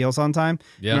to Shaquilles on time.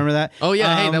 Yeah. Remember that? Oh,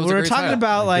 yeah. Hey, that was we a were great talking time.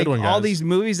 about like one, all guys. these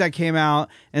movies that came out,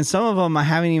 and some of them I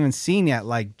haven't even seen yet,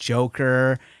 like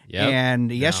Joker. Yep.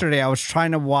 And yesterday I was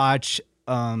trying to watch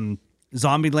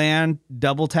Zombieland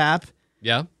Double Tap.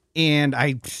 Yeah. And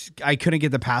I couldn't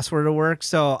get the password to work.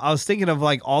 So I was thinking of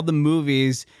like all the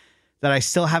movies that I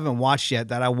still haven't watched yet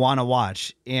that I want to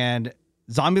watch. And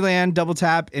Zombieland, Double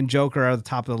Tap, and Joker are at the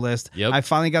top of the list. Yep. I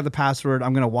finally got the password.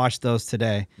 I'm going to watch those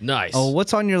today. Nice. Oh,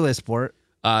 what's on your list, Bort?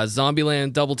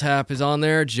 Zombieland Double Tap is on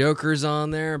there. Joker's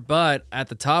on there. But at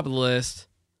the top of the list,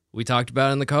 we talked about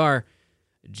it in the car,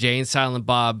 Jay and Silent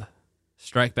Bob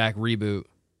Strike Back reboot.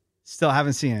 Still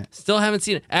haven't seen it. Still haven't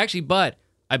seen it. Actually, but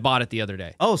I bought it the other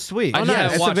day. Oh, sweet. I yeah,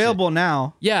 haven't it's watched available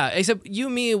now. Yeah, except you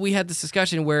and me, we had this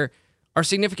discussion where our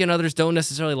significant others don't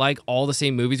necessarily like all the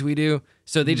same movies we do.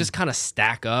 So they just kind of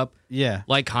stack up. Yeah.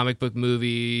 Like comic book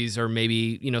movies or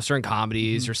maybe, certain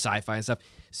comedies or sci-fi and stuff.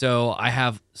 So I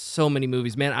have so many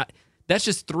movies. Man, that's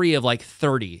just 3 of like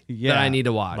 30 that I need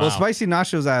to watch. Well, Spicy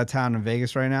Nacho's out of town in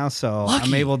Vegas right now, so Lucky.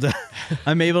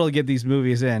 I'm able to get these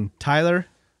movies in. Tyler?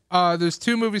 There's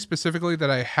 2 movies specifically that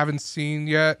I haven't seen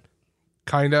yet,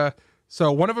 kinda.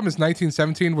 So one of them is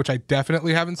 1917, which I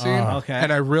definitely haven't seen. Okay.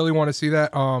 And I really want to see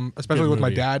that, especially Good with my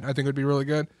movie. dad. I think it would be really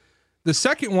good. The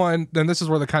second one, then this is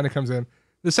where the kind of comes in.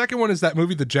 The second one is that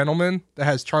movie, The Gentleman, that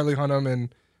has Charlie Hunnam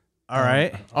and All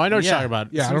right. Oh, I know what Yeah. you're talking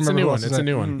about. yeah, I don't it's a remember new who one. else is It's a in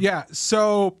it. new one. Yeah.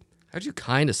 So How'd you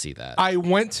kind of see that? I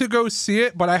went to go see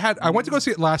it, but I went to go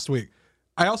see it last week.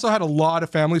 I also had a lot of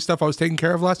family stuff I was taking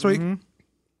care of last week.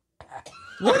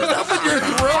 What is up with your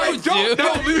throat, dude?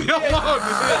 No, leave me alone.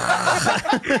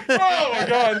 Oh my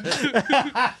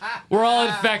god. We're all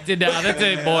infected now. That's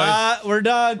it, boys. We're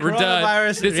done. We're done.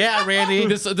 Coronavirus. Yeah, Randy.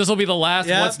 This will be the last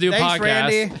Yep, What's New thanks,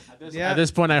 podcast. Randy. At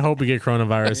this point, I hope we get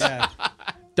coronavirus.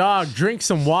 Dog, drink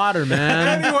some water,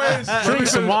 man. Anyways, Drink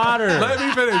some water. Let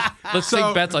me finish. Let's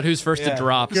take bets on who's first to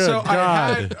drop. Good So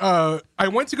God. I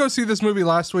went to go see this movie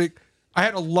last week. I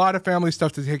had a lot of family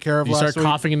stuff to take care of You last start week.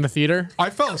 coughing in the theater? I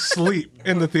fell asleep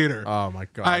in the theater. Oh, my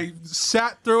God. I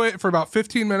sat through it for about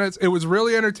 15 minutes. It was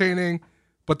really entertaining,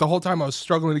 but the whole time I was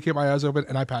struggling to keep my eyes open,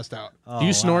 and I passed out. Do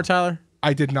you snore, Tyler?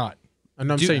 I did not. I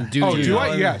know I'm saying do Oh, you? do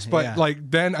I? Yes, but Yeah. like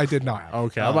then I did not.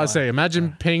 Okay, I was about to say,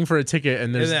 imagine paying for a ticket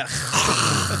and there's...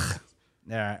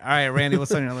 All right, Randy,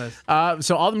 what's on your list?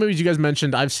 So all the movies you guys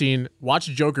mentioned, I've seen. Watch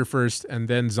Joker first and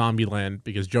then Zombieland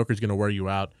because Joker's going to wear you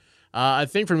out. I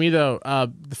think for me, though,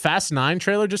 the Fast 9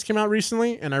 trailer just came out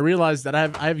recently, and I realized that I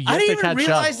have yet I didn't to even catch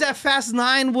realize up. that Fast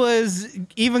 9 was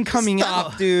even coming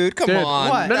Stop, out. dude. Come Dude, on.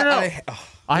 what? No. I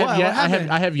I What happened?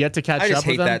 have yet to catch I up just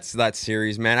hate with them. that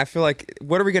series, man. I feel like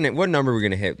what number are we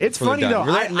gonna hit? It's before funny they're though.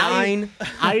 done? We're at 9.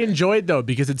 I enjoyed though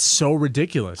because it's so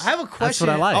ridiculous. I have a question. That's what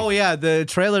I like. Oh yeah, the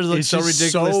trailers look It's so just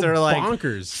ridiculous. so They're like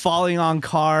bonkers. falling on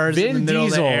cars in the Vin middle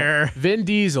Diesel. of the air. Vin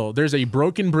Diesel. There's a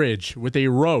broken bridge with a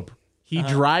rope. He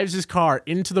drives his car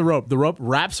into the rope. The rope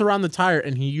wraps around the tire,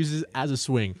 and he uses it as a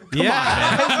swing. Come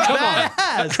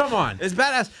on. Come on. It's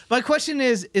badass. My question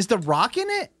is The Rock in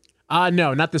it?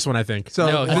 No, not this one. I think. So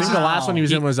No, I think the last one he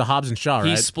was He- in was a Hobbs and Shaw, He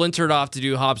right? splintered off to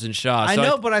do Hobbs and Shaw. I So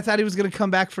know, but I thought he was going to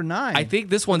come back for 9. I think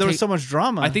this one there was take- so much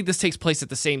drama. I think this takes place at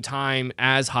the same time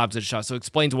as Hobbs and Shaw, so it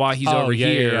explains why he's Oh, over yeah,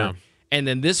 yeah, here. yeah. And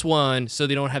then this one, so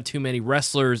they don't have too many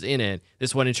wrestlers in it.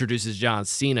 This one introduces John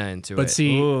Cena into But it.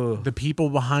 see, Ooh. the people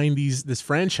behind this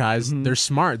franchise, they're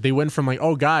smart. They went from like,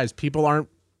 oh, guys, people aren't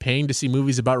paying to see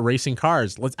movies about racing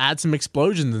cars. Let's add some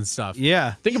explosions and stuff.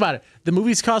 Yeah. Think about it. The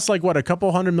movies cost like what, a couple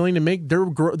 $100 million to make.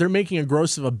 They're making a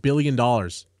gross of $1 billion.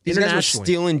 These guys were internationally.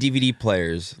 stealing DVD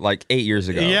players like 8 years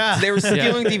ago. Yeah. They were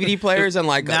stealing DVD players and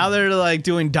like Now they're like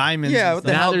doing diamonds. yeah. and What the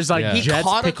stuff. Now hell? there's like Yeah. jets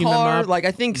caught a picking them car. up. Like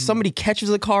I think somebody catches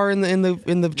a car in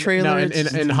the trailer. No,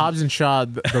 It's- in Hobbs and Shaw,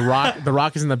 the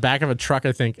Rock is in the back of a truck,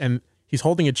 I think, and he's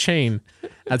holding a chain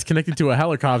that's connected to a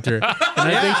helicopter, and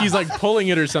I think he's like pulling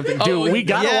it or something. Dude, Oh, we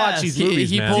gotta yes. watch these he, movies,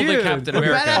 he man. pulled the Dude, Captain badass.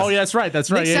 America. Oh yeah, that's right. That's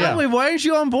right. Nick Yeah, yeah. Soundwave, why aren't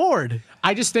you on board?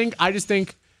 I just think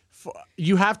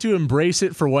you have to embrace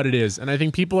it for what it is, and I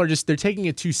think people are they're taking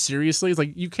it too seriously. It's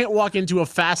like you can't walk into a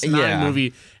Fast 9 Yeah.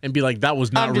 movie and be like, that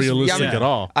was not I'm just- realistic yeah. at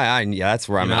all. Yeah, that's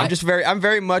where I'm at. I'm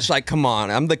very much like, come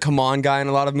on. I'm the come on guy in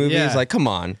a lot of movies. Yeah. Like, come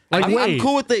on. Like, I'm wait.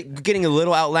 cool with it getting a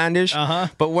little outlandish.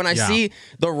 But when I Yeah. see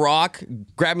The Rock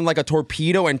grabbing like a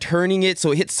torpedo and turning it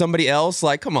so it hits somebody else,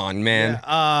 like, come on, man.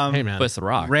 Hey man, But it's The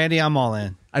Rock. Randy, I'm all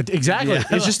in. Exactly. Yeah.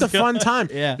 It's just a fun time.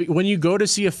 Yeah. When you go to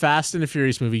see a Fast and the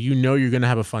Furious movie, you know you're going to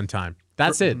have a fun time.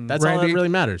 That's it. That's all that Randy- really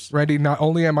matters. Randy, not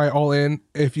only am I all in,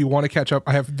 if you want to catch up,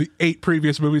 I have the 8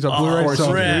 previous movies on Blu-ray. course So you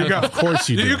do. there you go. Of course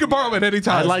you do. You can borrow them at any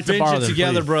time. I'd like to Binge borrow it them,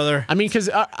 together, please. brother. I mean, because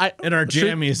I In our truth-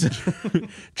 jammies.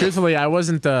 truthfully, I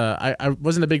wasn't I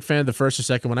wasn't a big fan of the first or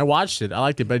second one. I watched it, I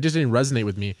liked it, but it just didn't resonate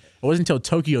with me. It wasn't until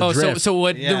Tokyo Oh, Drift. so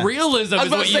what? Yeah. The realism I was is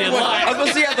about what to you say, didn't like. I was about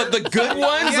to say yeah, the good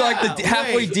ones, like the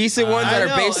halfway wait. decent ones that I are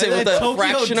know, based and with then a Tokyo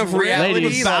fraction of Drift, reality.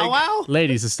 Ladies, Bow like- Wow?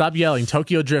 Ladies, stop yelling.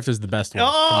 Tokyo Drift is the best one.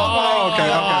 Oh, okay.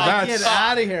 That's get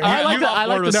out of here. I like the- I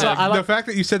like the- No, I like- the fact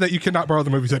that you said that you cannot borrow the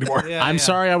movies anymore. I'm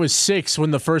sorry, I was 6 when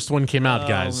the first one came out,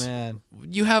 guys. Oh, man.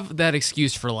 You have that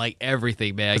excuse for like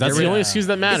everything, man. That's Get the rid- only excuse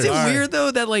that matters. Is it weird though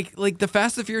that like the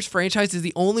Fast and Furious franchise is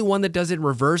the only one that does it in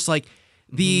reverse? Like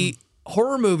the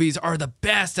horror movies are the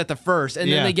best at the first, and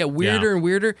Yeah. then they get weirder Yeah. and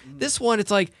weirder. This one,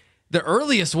 it's like the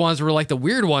earliest ones were like the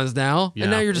weird ones now, Yeah.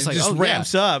 and now you're just It like, just oh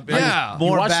ramps yeah. up. Yeah.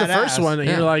 More You watch the badass. first one and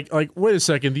Yeah. you're like, wait a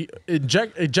second, the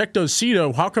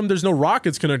ejectocito, how come there's no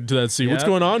rockets connected to that seat? What's Yep.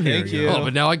 going on here? Thank you. Oh,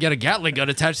 but now I get a Gatling gun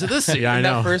attached to this seat. Yeah, I In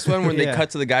know. that first one when they Yeah. cut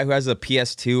to the guy who has a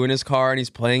PS2 in his car and he's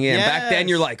playing it, and back then Yes.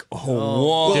 you're like, oh,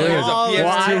 whoa, Dude. there's a Oh, PS2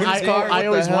 Well, in his car. I What the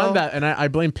always hell? wanted that, and I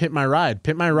blame Pimp My Ride.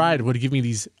 Pimp My Ride would give me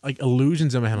these like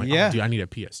illusions in my head. I'm like, Yeah. oh, dude, I need a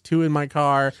PS2 in my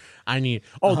car. I need.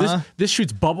 Oh, this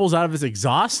shoots bubbles out of his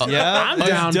exhaust. Yeah. I'm Oh,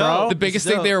 down, it's dope. bro. The biggest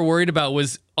It's thing dope. they were worried about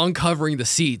was uncovering the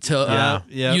seat to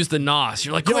Yeah. use the NOS.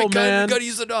 You're like, Yo, quick, man. gotta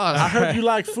use the I NOS. heard you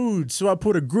like food, so I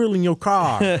put a grill in your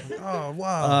car. Nick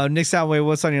Soundwave,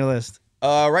 what's on your list?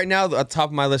 Right now, the top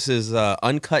of my list is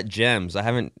Uncut Gems. I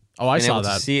haven't Oh, I been saw able to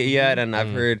that. see it yet, and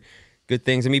I've heard good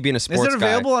things. And me being a sports Is guy. it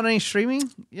available on any streaming?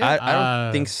 Yeah. I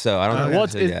don't think so. I don't think Well,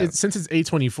 that's it yet. since it's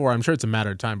A24, I'm sure it's a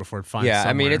matter of time before it finds. Yeah,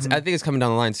 I mean, somewhere. I think it's coming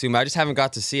down the line soon, but I just haven't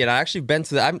got to see it. I actually been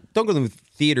to I don't go to the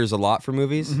theaters a lot for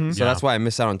movies, so that's why I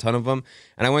miss out on a ton of them.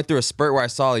 And I went through a spurt where I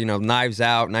saw, Knives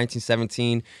Out,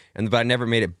 1917, but I never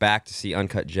made it back to see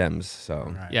Uncut Gems.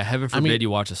 So Yeah, heaven forbid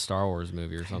you watch a Star Wars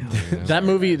movie or something. You know?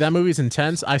 That movie's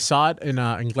intense. I saw it in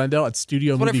Glendale at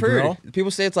Studio that's what Movie I've heard. Grill.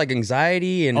 People say it's like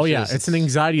anxiety and Oh yeah, it's an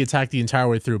anxiety attack the entire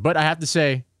way through. But I have to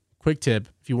say, quick tip: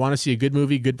 if you want to see a good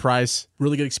movie, good price,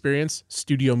 really good experience,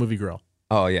 Studio Movie Grill.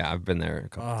 Oh yeah, I've been there a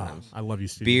couple times. I love you,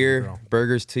 Studio Beer, Movie Grill.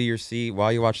 burgers to your seat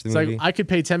while you watch the It's movie. like I could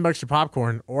pay $10 for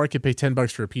popcorn, or I could pay $10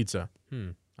 for a pizza.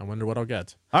 I wonder what I'll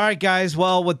get. All right, guys.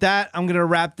 Well, with that, I'm going to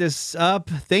wrap this up.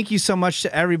 Thank you so much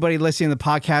to everybody listening to the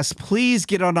podcast. Please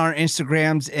get on our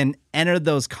Instagrams and enter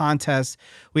those contests.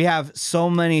 We have so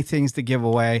many things to give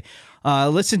away.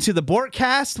 Listen to the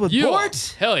Bortcast with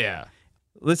Bort. Hell yeah.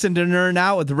 Listen to Nerd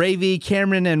Out with Ravy,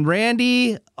 Cameron, and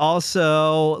Randy.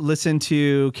 Also, listen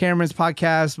to Cameron's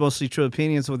podcast, Mostly True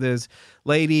Opinions, with his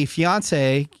lady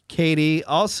fiance, Katie.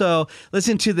 Also,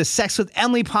 listen to the Sex with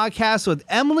Emily podcast with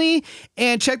Emily.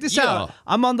 And check this out.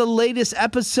 I'm on the latest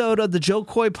episode of the Joe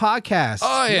Coy podcast.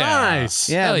 Oh, yeah. Nice.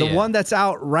 Yeah, Hell the one that's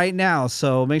out right now.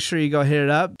 So make sure you go hit it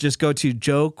up. Just go to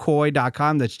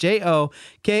joecoy.com. That's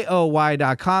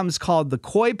JOKOY.com. It's called The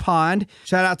Koi Pond.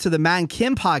 Shout out to the Matt and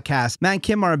Kim podcast. Matt and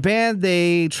Kim are a band.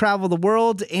 They travel the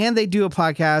world and they do a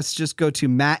podcast. Just go to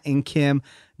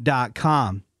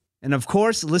mattandkim.com. And of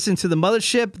course, listen to The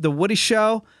Mothership, The Woody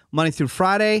Show, Monday through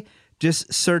Friday.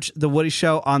 Just search The Woody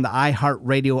Show on the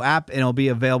iHeartRadio app, and it'll be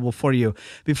available for you.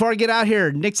 Before I get out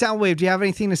here, Nick Soundwave, do you have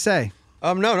anything to say?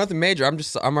 No, nothing major.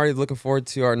 I'm already looking forward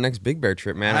to our next Big Bear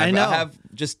trip, man. I know. I have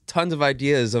just tons of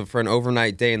ideas for an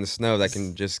overnight day in the snow that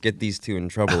can just get these two in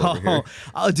trouble over here.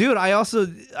 Oh, dude,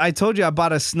 I told you I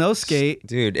bought a snow skate.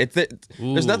 Dude,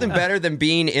 there's nothing better than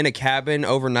being in a cabin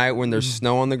overnight when there's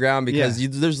snow on the ground because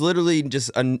there's literally just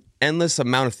an endless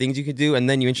amount of things you can do, and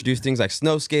then you introduce things like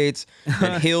snow skates,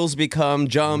 and hills become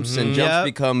jumps, and jumps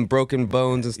become broken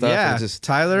bones and stuff. Yeah, and just,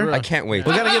 Tyler, I can't wait.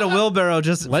 we gotta get a wheelbarrow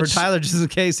for Tyler, just in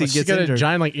case he Let's gets just get injured. a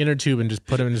giant like inner tube and just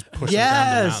put him and just push him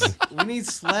down the mountain. We need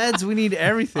sleds. We need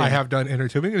everything. I have done inner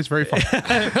tubing. It was very fun.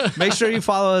 Make sure you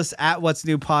follow us at What's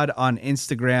New Pod on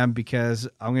Instagram because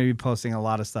I'm going to be posting a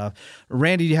lot of stuff.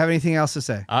 Randy, do you have anything else to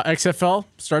say? XFL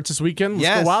starts this weekend. Let's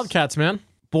Yes. go Wildcats, man.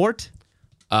 Bort?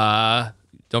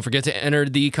 Don't forget to enter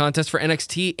the contest for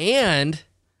NXT. And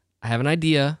I have an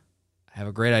idea. I have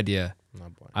a great idea.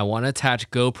 I want to attach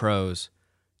GoPros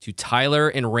to Tyler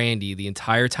and Randy the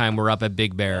entire time we're up at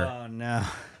Big Bear. Oh, no.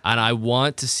 And I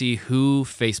want to see who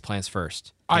face plants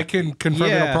first. I can confirm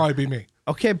Yeah. it'll probably be me.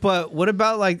 Okay, but what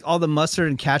about like all the mustard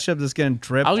and ketchup that's going to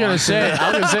drip? I was gonna say,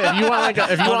 if you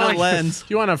want lens. if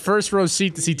you want a first row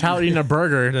seat to see Tyler eating a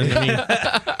burger, then I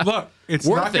mean, Look, it's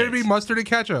Worth not going it. to be mustard and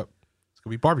ketchup. It's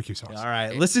going to be barbecue sauce. All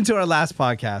right, listen to our last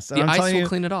podcast. And The I'm ice telling will you,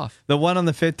 clean it off. the one on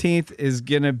the 15th is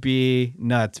going to be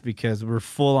nuts because we're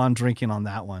full on drinking on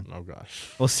that one. oh gosh.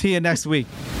 We'll see you next week.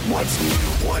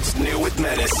 What's new with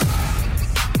Menace?